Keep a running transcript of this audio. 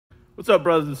What's up,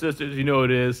 brothers and sisters? You know who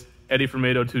it is. Eddie from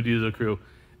 802 Diesel Crew.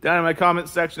 Down in my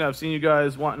comments section, I've seen you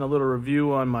guys wanting a little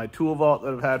review on my tool vault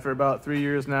that I've had for about 3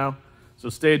 years now. So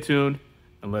stay tuned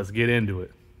and let's get into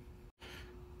it.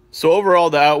 So overall,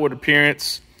 the outward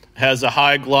appearance has a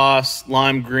high gloss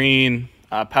lime green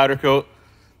powder coat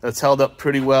that's held up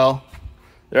pretty well.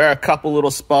 There are a couple little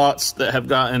spots that have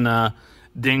gotten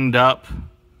dinged up.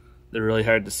 They're really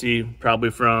hard to see,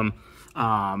 probably from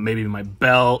maybe my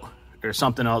belt or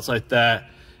something else like that.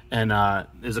 And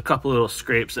there's a couple little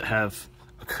scrapes that have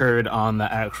occurred on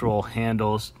the actual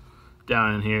handles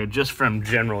down in here just from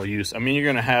general use. I mean,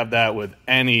 you're gonna have that with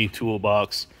any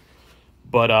toolbox,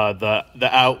 but the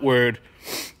outward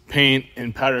paint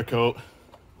and powder coat,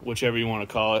 whichever you want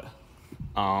to call it,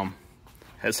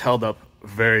 has held up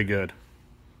very good.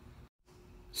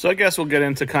 So I guess we'll get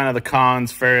into kind of the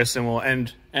cons first, and we'll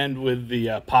end with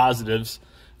the positives.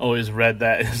 Always read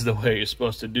that is the way you're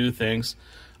supposed to do things.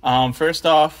 First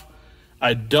off,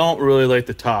 I don't really like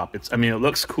the top. I mean, it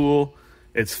looks cool,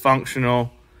 it's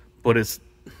functional, but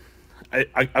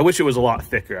I wish it was a lot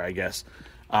thicker, I guess.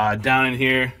 Down in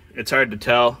here, it's hard to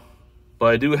tell, but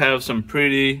I do have some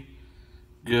pretty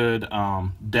good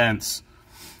dents.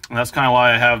 And that's kind of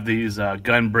why I have these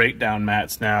gun breakdown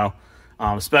mats now,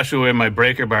 especially where my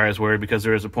breaker bars were, because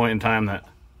there was a point in time that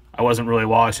I wasn't really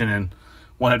washing and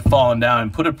one had fallen down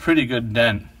and put a pretty good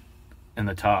dent in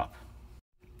the top.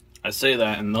 I say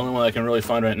that, and the only one I can really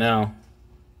find right now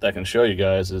that I can show you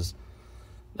guys is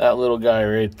that little guy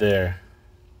right there.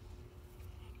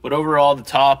 But overall, the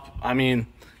top, I mean,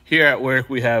 here at work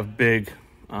we have big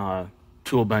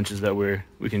tool benches that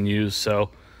we can use, so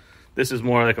this is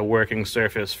more like a working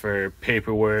surface for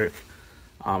paperwork.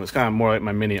 It's kind of more like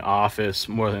my mini office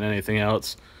more than anything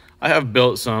else. I have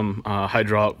built some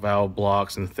hydraulic valve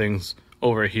blocks and things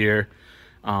over here,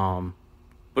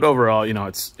 but overall, you know,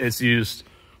 it's used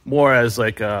more as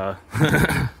like a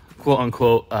quote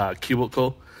unquote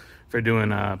cubicle for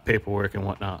doing paperwork and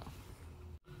whatnot.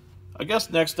 I guess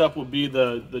next up would be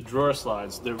the drawer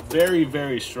slides. They're very,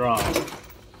 very strong.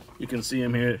 You can see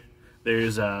them here.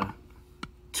 There's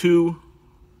 2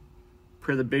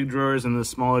 per the big drawers, and the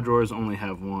smaller drawers only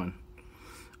have 1.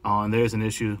 And there's an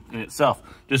issue in itself.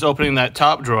 Just opening that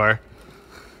top drawer,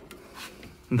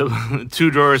 the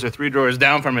 2 drawers or 3 drawers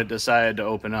down from it decided to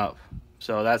open up.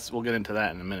 So we'll get into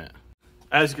that in a minute.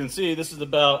 As you can see, this is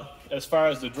about as far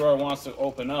as the drawer wants to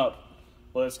open up.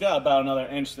 Well, it's got about another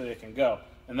inch that it can go.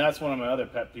 And that's one of my other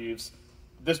pet peeves.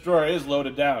 This drawer is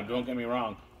loaded down, don't get me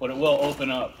wrong, but it will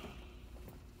open up.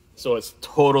 So it's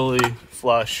totally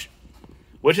flush,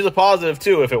 which is a positive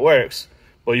too if it works,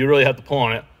 but you really have to pull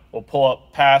on it. We'll pull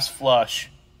up past flush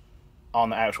on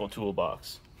the actual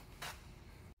toolbox.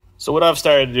 So what I've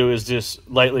started to do is just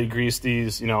lightly grease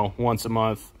these, you know, once a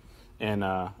month, and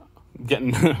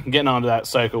getting onto that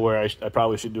cycle where I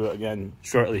probably should do it again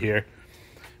shortly here.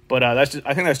 But I think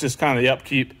that's just kind of the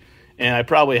upkeep, and I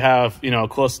probably have, you know,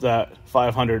 close to that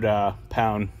 500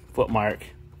 pound foot mark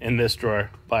in this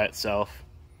drawer by itself.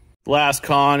 The last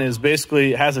con is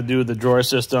basically, it has to do with the drawer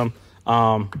system.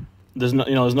 There's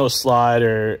no slide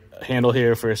or handle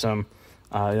here for some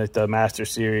like the Master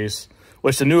Series,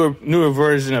 which the newer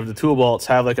version of the tool bolts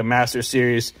have like a Master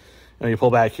Series, and you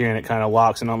pull back here and it kind of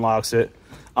locks and unlocks it.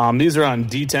 These are on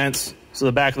detents, so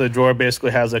the back of the drawer basically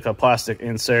has like a plastic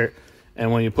insert,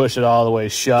 and when you push it all the way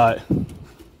shut,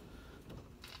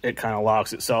 it kind of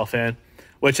locks itself in,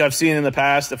 which I've seen in the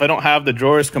past. If I don't have the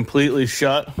drawers completely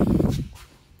shut,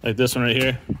 like this one right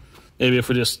here, maybe if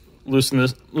we just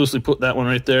loosely put that one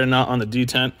right there, not on the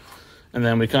detent, and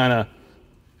then we kind of,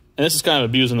 and this is kind of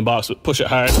abusing the box, but push it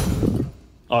hard.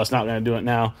 Oh, it's not going to do it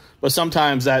now. But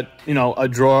sometimes that, you know, a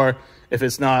drawer, if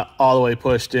it's not all the way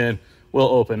pushed in, will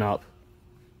open up.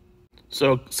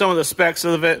 So some of the specs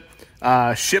of it,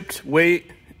 shipped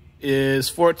weight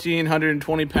is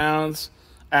 1,420 pounds.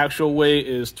 Actual weight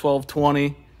is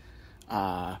 1,220.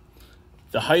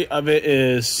 The height of it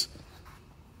is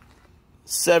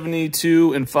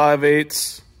 72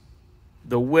 5/8.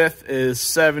 The width is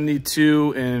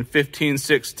 72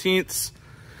 15/16.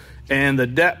 And the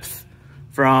depth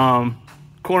from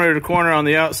corner to corner on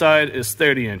the outside is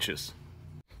 30 inches.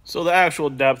 So the actual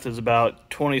depth is about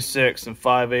 26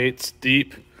 5/8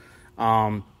 deep.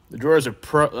 The drawers are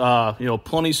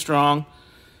plenty strong.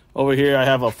 Over here I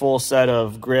have a full set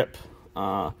of grip.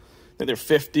 I think they're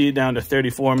 50 down to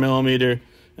 34 millimeter,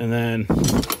 and then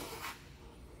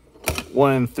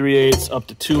 1 3/8 up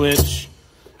to 2 inch.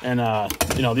 And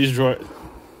these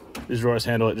drawers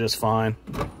handle it just fine.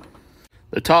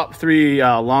 The top 3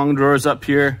 long drawers up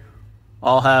here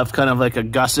all have kind of like a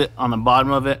gusset on the bottom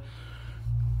of it.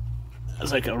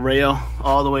 Has like a rail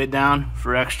all the way down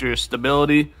for extra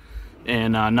stability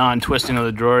and non-twisting of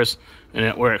the drawers, and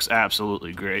it works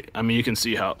absolutely great. I mean, you can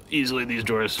see how easily these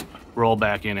drawers roll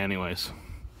back in anyways.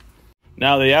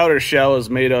 Now the outer shell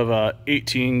is made of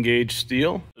 18 gauge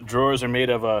steel. The drawers are made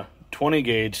of a 20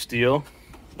 gauge steel.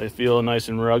 They feel nice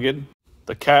and rugged.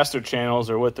 The caster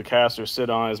channels, or what the casters sit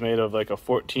on, is made of like a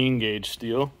 14 gauge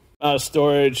steel.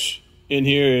 Storage in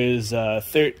here is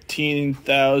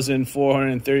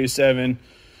 13,437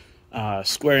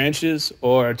 square inches,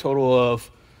 or a total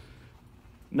of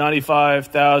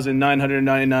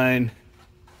 95,999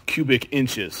 cubic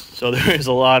inches. So there is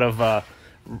a lot of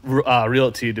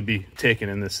realty to be taken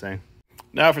in this thing.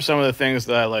 Now for some of the things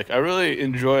that I like. I really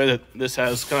enjoy that this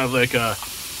has kind of like a,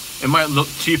 it might look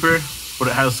cheaper, but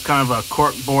it has kind of a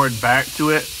cork board back to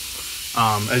it.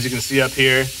 As you can see up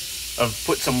here, I've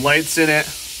put some lights in it,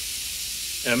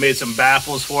 and I made some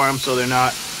baffles for them so they're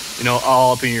not, you know,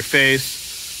 all up in your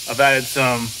face. I've added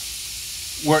some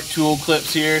work tool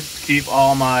clips here to keep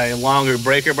all my longer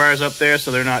breaker bars up there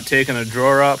so they're not taking a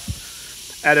drawer up.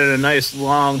 Added a nice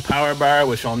long power bar,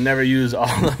 which I'll never use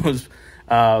all those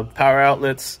power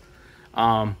outlets.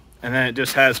 And then it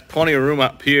just has plenty of room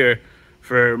up here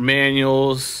for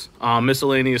manuals,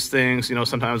 miscellaneous things. You know,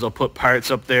 sometimes I'll put parts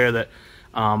up there that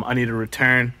I need to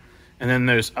return. And then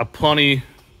there's a plenty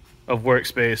of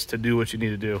workspace to do what you need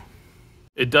to do.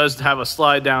 It does have a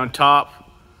slide down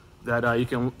top that you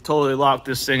can totally lock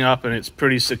this thing up, and it's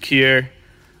pretty secure.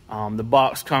 The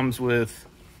box comes with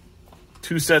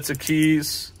 2 sets of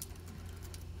keys.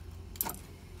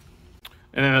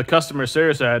 And then the customer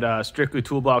service at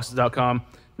strictlytoolboxes.com,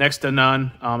 next to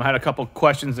none. I had a couple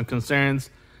questions and concerns.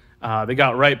 They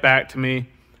got right back to me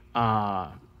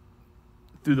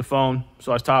through the phone.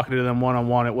 So I was talking to them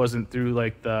one-on-one. It wasn't through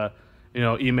like the, you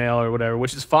know, email or whatever,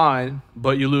 which is fine,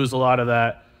 but you lose a lot of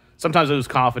that. Sometimes I lose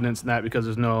confidence in that because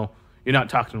there's no, you're not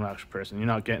talking to an actual person. You're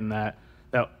not getting that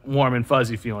warm and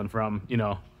fuzzy feeling from, you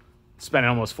know, spending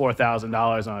almost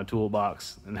 $4,000 on a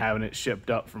toolbox and having it shipped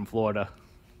up from Florida.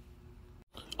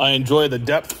 I enjoy the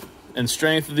depth and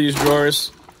strength of these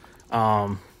drawers.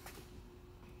 There's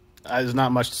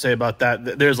not much to say about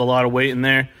that. There's a lot of weight in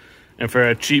there, and for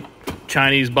a cheap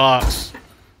Chinese box,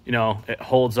 you know, it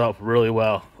holds up really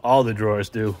well. All the drawers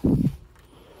do.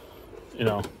 You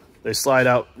know, they slide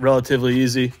out relatively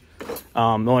easy. The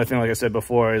only thing, like I said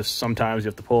before, is sometimes you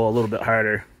have to pull a little bit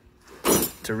harder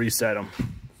to reset them.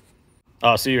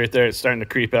 Oh, see right there, it's starting to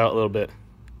creep out a little bit.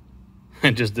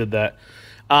 It just did that.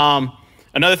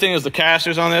 Another thing is the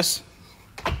casters on this.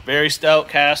 Very stout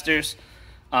casters.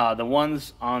 The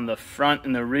ones on the front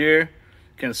and the rear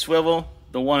can swivel.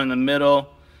 The one in the middle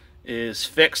is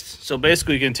fixed. So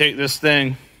basically you can take this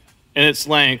thing in its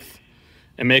length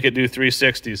and make it do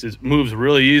 360s. It moves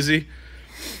really easy.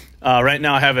 Right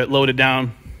now I have it loaded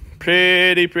down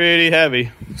pretty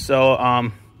heavy.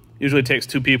 So usually it takes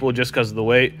 2 people just because of the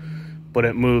weight, but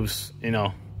it moves, you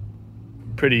know,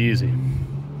 pretty easy.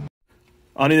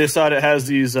 On either side it has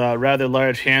these rather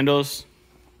large handles.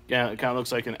 Yeah, it kind of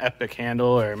looks like an Epic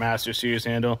handle or a Master Series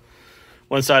handle.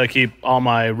 One side I keep all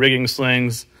my rigging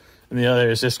slings, and the other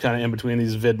is just kind of in between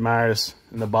these Vidmars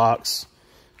in the box.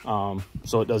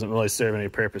 So it doesn't really serve any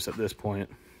purpose at this point.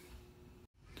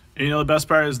 And, you know, the best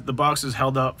part is the box is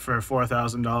held up for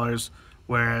 $4,000,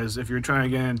 whereas if you're trying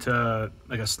to get into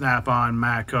like a Snap-on,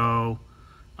 Matco,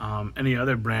 any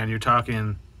other brand, you're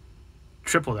talking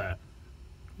triple that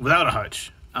without a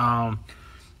hutch.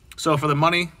 So for the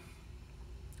money,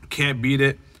 can't beat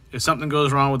it. If something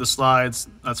goes wrong with the slides,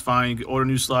 that's fine. You can order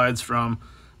new slides from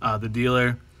the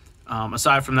dealer.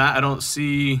 Aside from that, I don't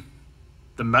see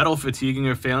the metal fatiguing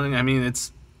or failing. I mean,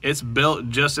 it's built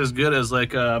just as good as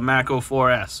like a Matco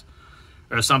 4S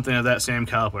or something of that same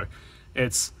caliber.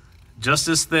 It's just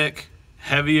as thick,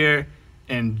 heavier,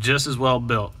 and just as well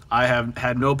built. I have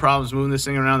had no problems moving this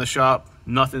thing around the shop.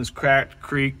 Nothing's cracked,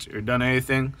 creaked, or done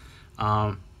anything.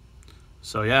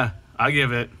 So yeah, I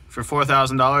give it, for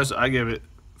 $4,000, I give it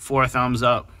 4 thumbs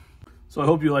up. So I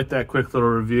hope you liked that quick little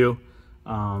review.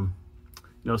 You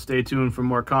know, stay tuned for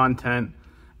more content.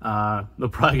 They'll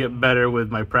probably get better with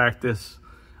my practice.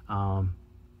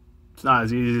 It's not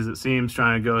as easy as it seems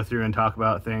trying to go through and talk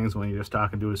about things when you're just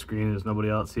talking to a screen and there's nobody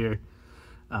else here.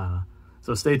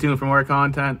 So stay tuned for more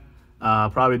content.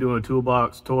 Probably doing a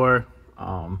toolbox tour.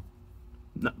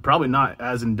 Probably not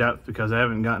as in-depth because I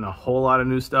haven't gotten a whole lot of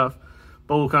new stuff,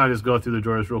 but we'll kind of just go through the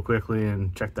drawers real quickly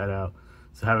and check that out.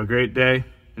 So have a great day,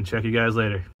 and check you guys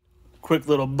later. Quick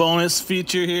little bonus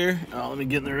feature here. Let me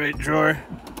get in the right drawer.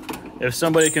 If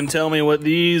somebody can tell me what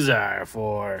these are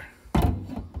for.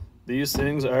 These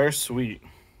things are sweet.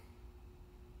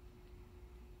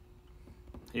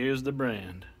 Here's the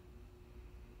brand.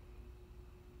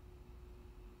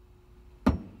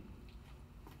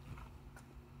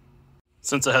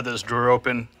 Since I had this drawer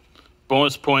open,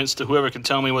 bonus points to whoever can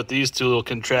tell me what these two little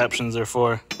contraptions are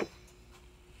for.